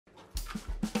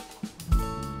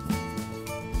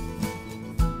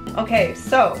Okay,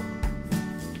 so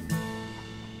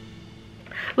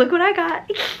look what I got.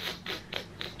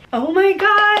 Oh my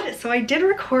god, so I did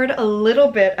record a little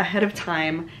bit ahead of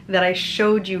time that I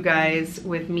showed you guys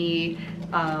with me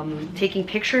taking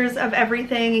pictures of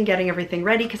everything and getting everything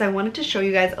ready, because I wanted to show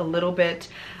you guys a little bit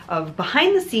of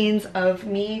behind the scenes of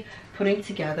me putting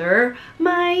together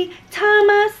my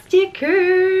Tama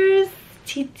stickers.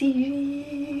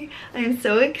 I am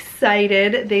so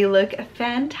excited. They look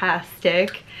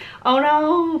fantastic. Oh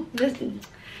no,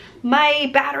 my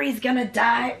battery's gonna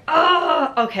die.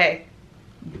 Oh, okay.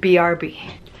 BRB.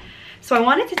 So I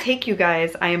wanted to take you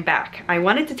guys, I am back. I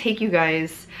wanted to take you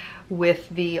guys with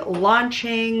the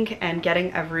launching and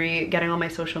getting all my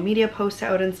social media posts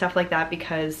out and stuff like that,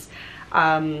 because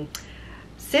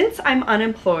since I'm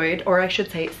unemployed, or I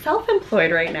should say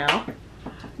self-employed right now,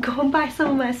 go and buy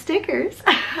some of my stickers.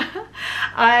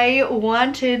 I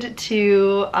wanted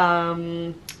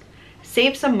to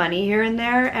save some money here and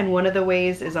there, and one of the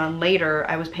ways is on Later.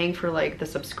 I was paying for like the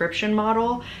subscription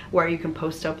model where you can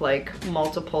post up like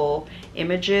multiple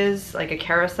images, like a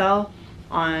carousel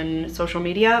on social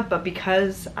media, but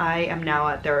because I am now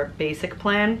at their basic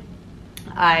plan,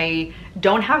 I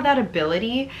don't have that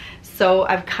ability. So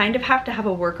I've kind of have to have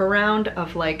a workaround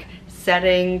of like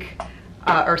setting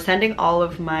or sending all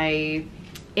of my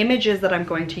images that I'm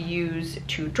going to use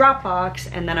to Dropbox,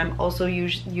 and then I'm also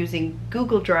using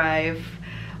Google Drive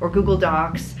or Google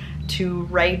Docs to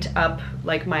write up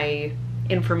like my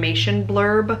information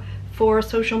blurb for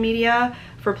social media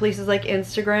for places like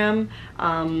Instagram.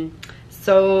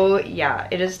 So yeah,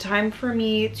 it is time for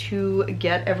me to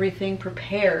get everything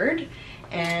prepared,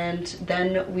 and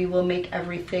then we will make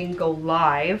everything go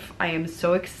live. I am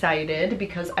so excited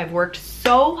because I've worked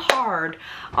so hard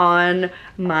on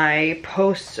my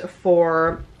posts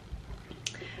for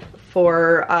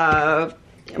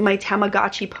my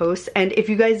Tamagotchi posts. And if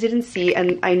you guys didn't see,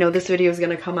 and I know this video is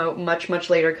gonna come out much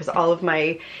later because all of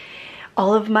my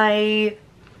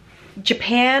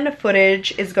Japan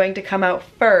footage is going to come out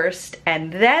first,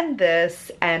 and then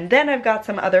this, and then I've got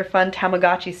some other fun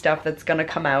Tamagotchi stuff that's gonna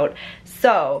come out.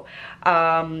 So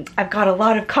I've got a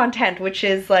lot of content, which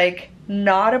is like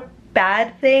not a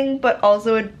bad thing, but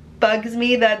also it bugs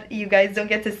me that you guys don't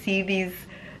get to see these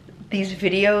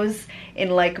videos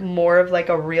in like more of like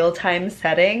a real-time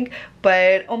setting.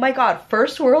 But oh my god,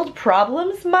 first world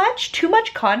problems much? Too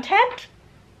much content?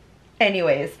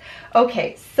 Anyways,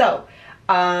 okay, so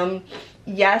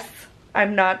yes,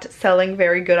 I'm not selling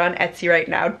very good on Etsy right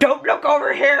now. Don't look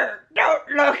over here! Don't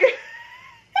look!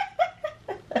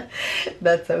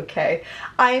 That's okay.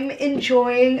 I'm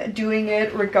enjoying doing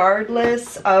it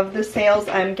regardless of the sales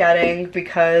I'm getting,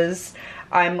 because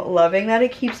I'm loving that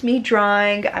it keeps me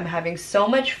drawing. I'm having so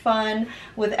much fun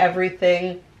with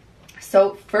everything.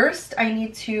 So first I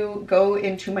need to go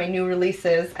into my new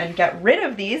releases and get rid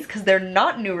of these because they're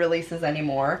not new releases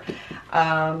anymore,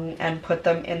 and put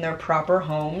them in their proper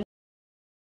home.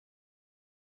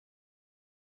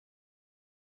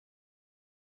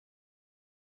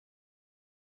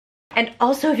 And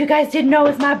also, if you guys didn't know,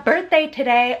 it's my birthday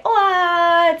today.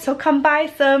 What? So come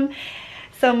buy some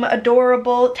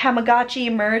adorable Tamagotchi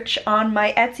merch on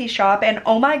my Etsy shop. And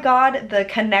oh my god, the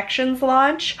Connections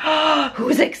launch.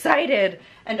 Who's excited?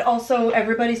 And also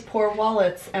everybody's poor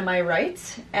wallets. Am I right?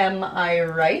 Am I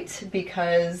right?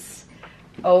 Because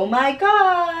oh my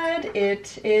god,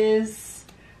 it is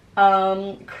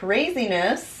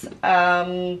craziness.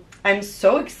 I'm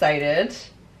so excited.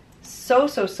 So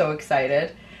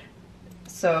excited.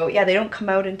 So yeah, they don't come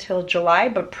out until July,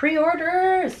 but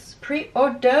pre-orders.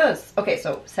 Okay,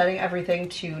 so setting everything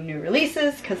to new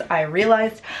releases because I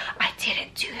realized I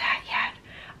didn't do that yet.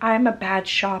 I'm a bad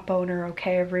shop owner,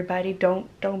 okay, everybody? Don't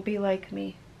be like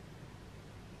me.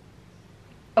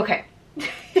 Okay.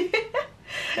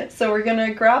 So we're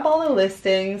gonna grab all the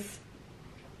listings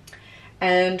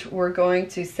and we're going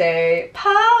to say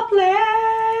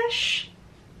publish.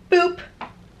 Boop.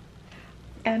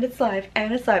 And it's live,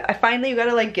 and it's live. I find that you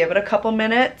gotta like give it a couple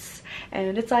minutes,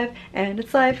 and it's live, and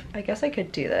it's live. I guess I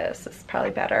could do this. This is probably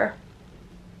better.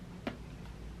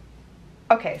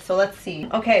 Okay, so let's see.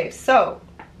 Okay, so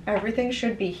everything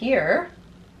should be here.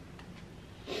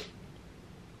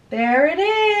 There it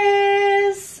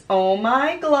is. Oh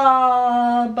my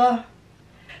glob.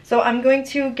 So I'm going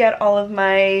to get all of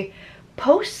my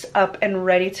posts up and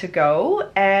ready to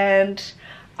go, and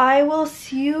I will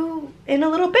see you in a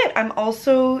little bit. I'm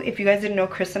also, if you guys didn't know,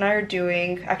 Chris and I are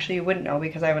doing, actually you wouldn't know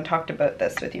because I haven't talked about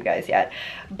this with you guys yet,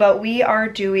 but we are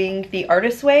doing the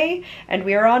Artist Way, and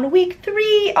we are on week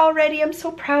 3 already. I'm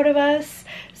so proud of us.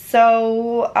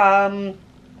 So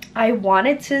I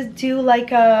wanted to do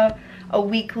like a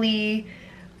weekly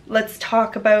let's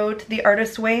talk about the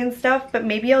artist's way and stuff, but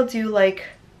maybe I'll do like,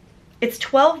 it's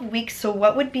 12 weeks, so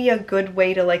what would be a good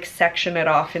way to like section it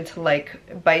off into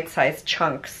like bite-sized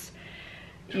chunks?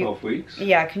 12 weeks?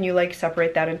 Yeah, can you like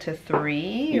separate that into 3?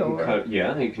 You can cut,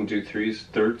 yeah, you can do 3s,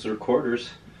 thirds, or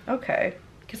quarters. Okay,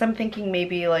 because I'm thinking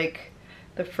maybe like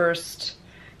the first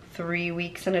 3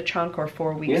 weeks in a chunk or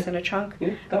 4 weeks in a chunk.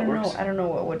 Yeah, that works. I don't know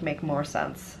what would make more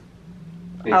sense.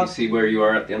 Maybe see where you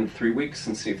are at the end of 3 weeks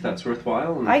and see if that's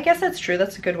worthwhile. And I guess that's true.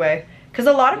 That's a good way. Because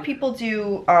a lot of people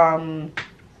do,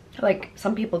 like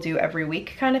some people do every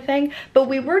week kind of thing. But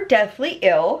we were deathly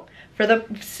ill for the,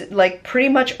 like pretty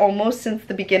much almost since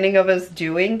the beginning of us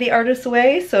doing the artist's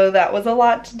way. So that was a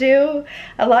lot to do,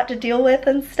 a lot to deal with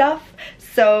and stuff.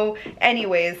 So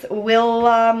anyways,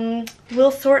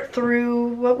 we'll sort through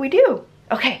what we do.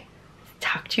 Okay,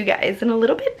 talk to you guys in a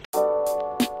little bit.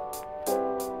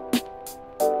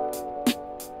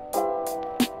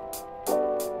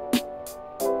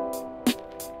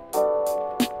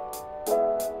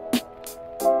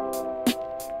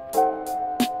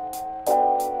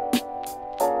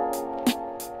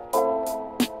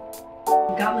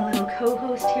 Got my little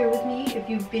co-host here with me. If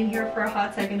you've been here for a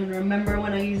hot second and remember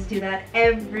when I used to do that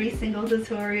every single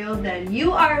tutorial, then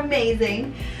you are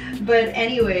amazing. But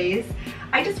anyways,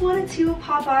 I just wanted to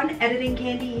pop on Editing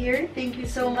Candy here. Thank you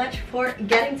so much for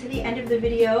getting to the end of the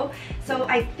video. So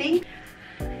I think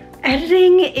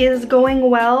editing is going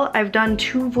well. I've done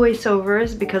 2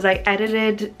 voiceovers because I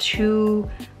edited 2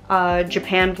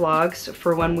 Japan vlogs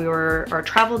for when we were our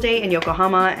travel day in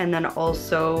Yokohama, and then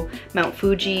also Mount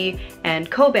Fuji and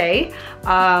Kobe.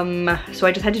 So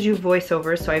I just had to do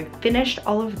voiceovers, so I finished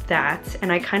all of that,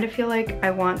 and I kind of feel like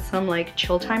I want some like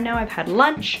chill time now. I've had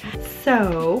lunch,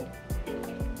 so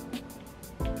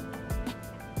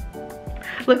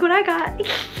look what I got.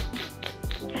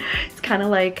 It's kind of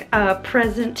like a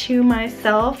present to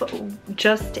myself.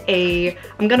 Just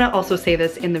I'm gonna also say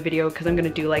this in the video because I'm gonna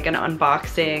do like an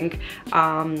unboxing,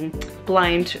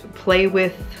 blind play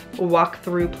with, walk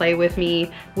through, play with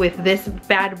me with this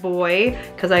bad boy,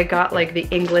 because I got like the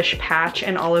English patch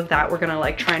and all of that. We're gonna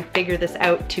like try and figure this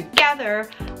out together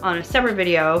on a separate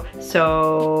video.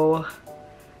 So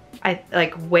I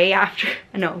like way after,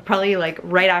 no, probably like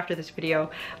right after this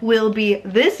video will be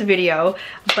this video.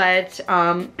 But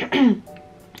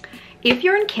if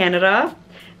you're in Canada,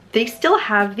 they still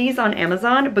have these on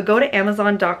Amazon, but go to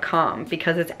amazon.com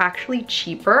because it's actually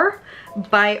cheaper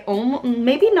by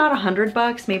maybe not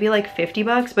 $100, maybe like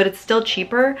 $50, but it's still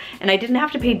cheaper, and I didn't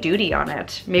have to pay duty on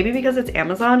it. Maybe because it's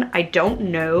Amazon, I don't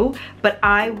know, but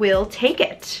I will take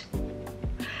it.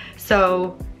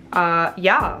 So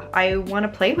yeah, I want to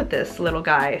play with this little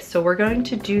guy. So we're going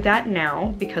to do that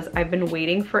now because I've been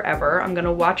waiting forever. I'm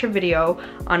gonna watch a video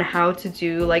on how to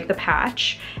do like the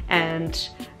patch, and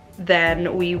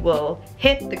then we will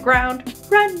hit the ground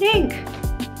running.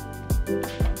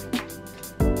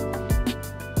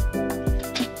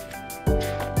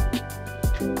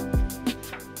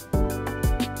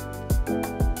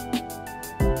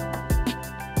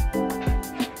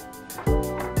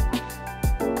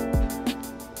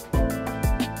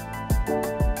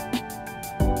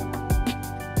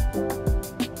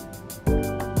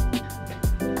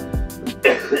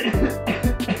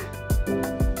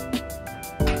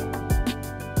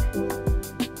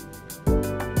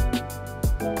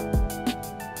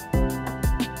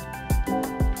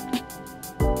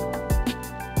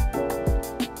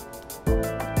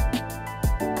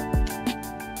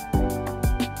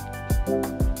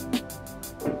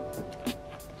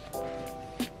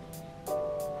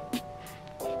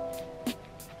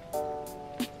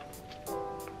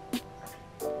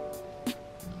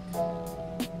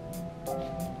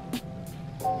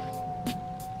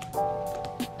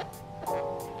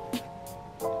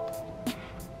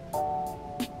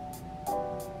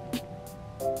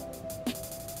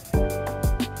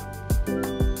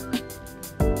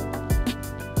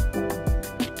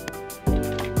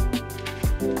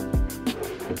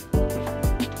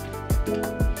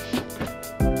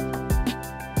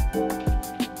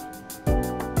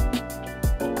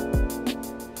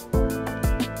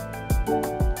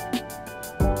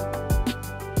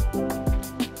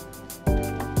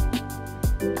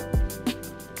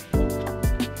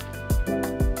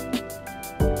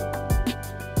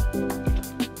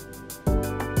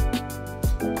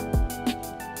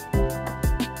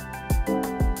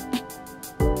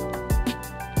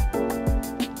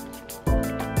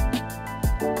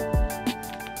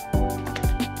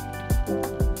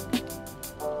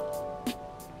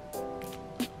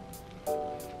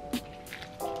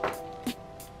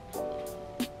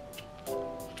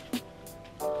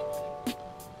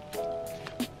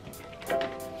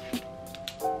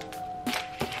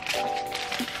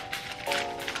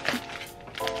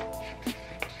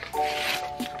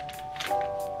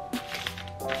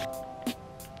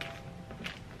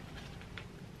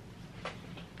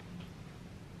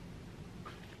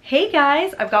 Hey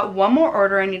guys, I've got one more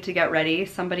order I need to get ready.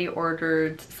 Somebody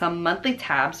ordered some monthly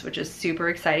tabs, which is super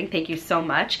exciting. Thank you so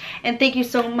much. And thank you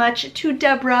so much to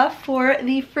Deborah for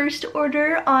the first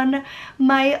order on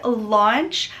my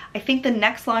launch. I think the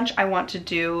next launch I want to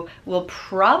do will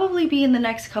probably be in the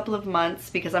next couple of months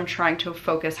because I'm trying to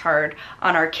focus hard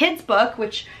on our kids book,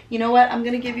 which, you know what, I'm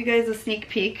gonna give you guys a sneak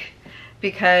peek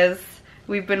because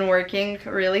we've been working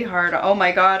really hard. Oh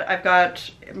my God, I'm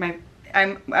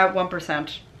at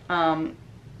 1%.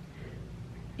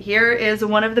 Here is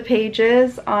one of the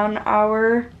pages on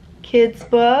our kids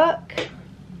book.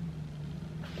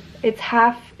 It's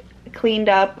half cleaned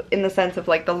up in the sense of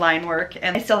like the line work,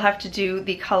 and I still have to do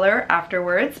the color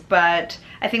afterwards, but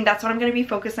I think that's what I'm going to be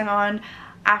focusing on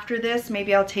after this.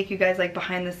 Maybe I'll take you guys like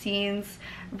behind the scenes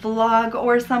vlog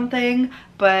or something,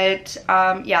 but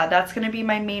yeah, that's going to be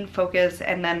my main focus.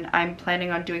 And then I'm planning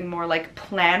on doing more like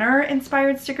planner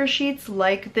inspired sticker sheets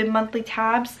like the monthly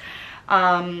tabs,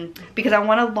 because I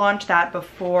want to launch that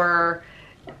before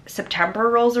September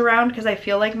rolls around, because I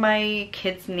feel like my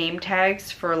kids' name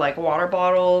tags for like water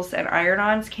bottles and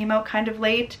iron-ons came out kind of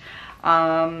late.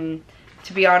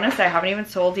 To be honest, I haven't even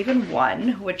sold even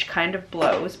one, which kind of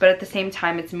blows, but at the same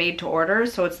time it's made to order,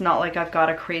 so it's not like I've got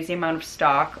a crazy amount of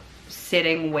stock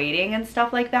sitting waiting and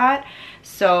stuff like that.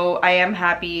 So I am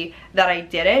happy that I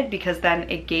did it, because then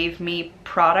it gave me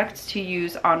products to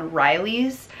use on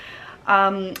Riley's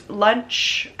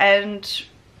lunch and,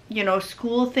 you know,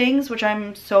 school things, which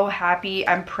I'm so happy,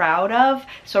 I'm proud of.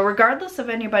 So regardless of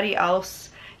anybody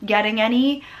else getting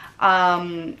any,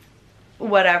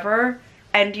 whatever.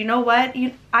 And you know what?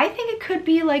 I think it could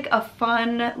be like a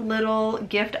fun little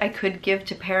gift I could give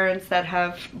to parents that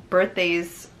have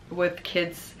birthdays with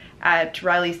kids at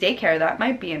Riley's daycare. That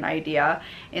might be an idea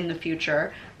in the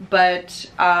future. But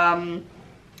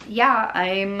yeah,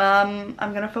 I'm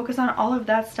gonna focus on all of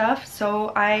that stuff.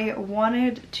 So I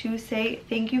wanted to say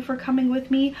thank you for coming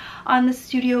with me on the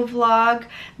studio vlog,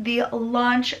 the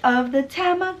launch of the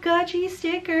Tamagotchi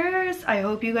stickers. I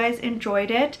hope you guys enjoyed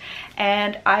it,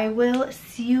 and I will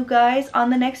see you guys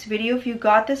on the next video. If you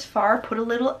got this far, put a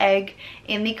little egg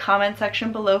in the comment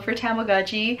section below for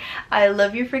Tamagotchi. I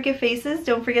love your freaking faces.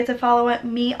 Don't forget to follow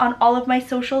me on all of my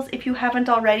socials if you haven't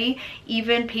already.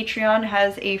 Even Patreon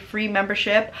has a free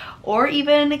membership, or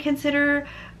even consider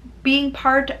being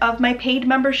part of my paid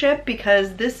membership,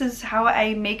 because this is how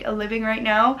I make a living right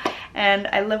now. And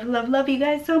I love you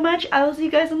guys so much. I will see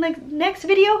you guys in the next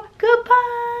video.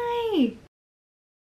 Goodbye.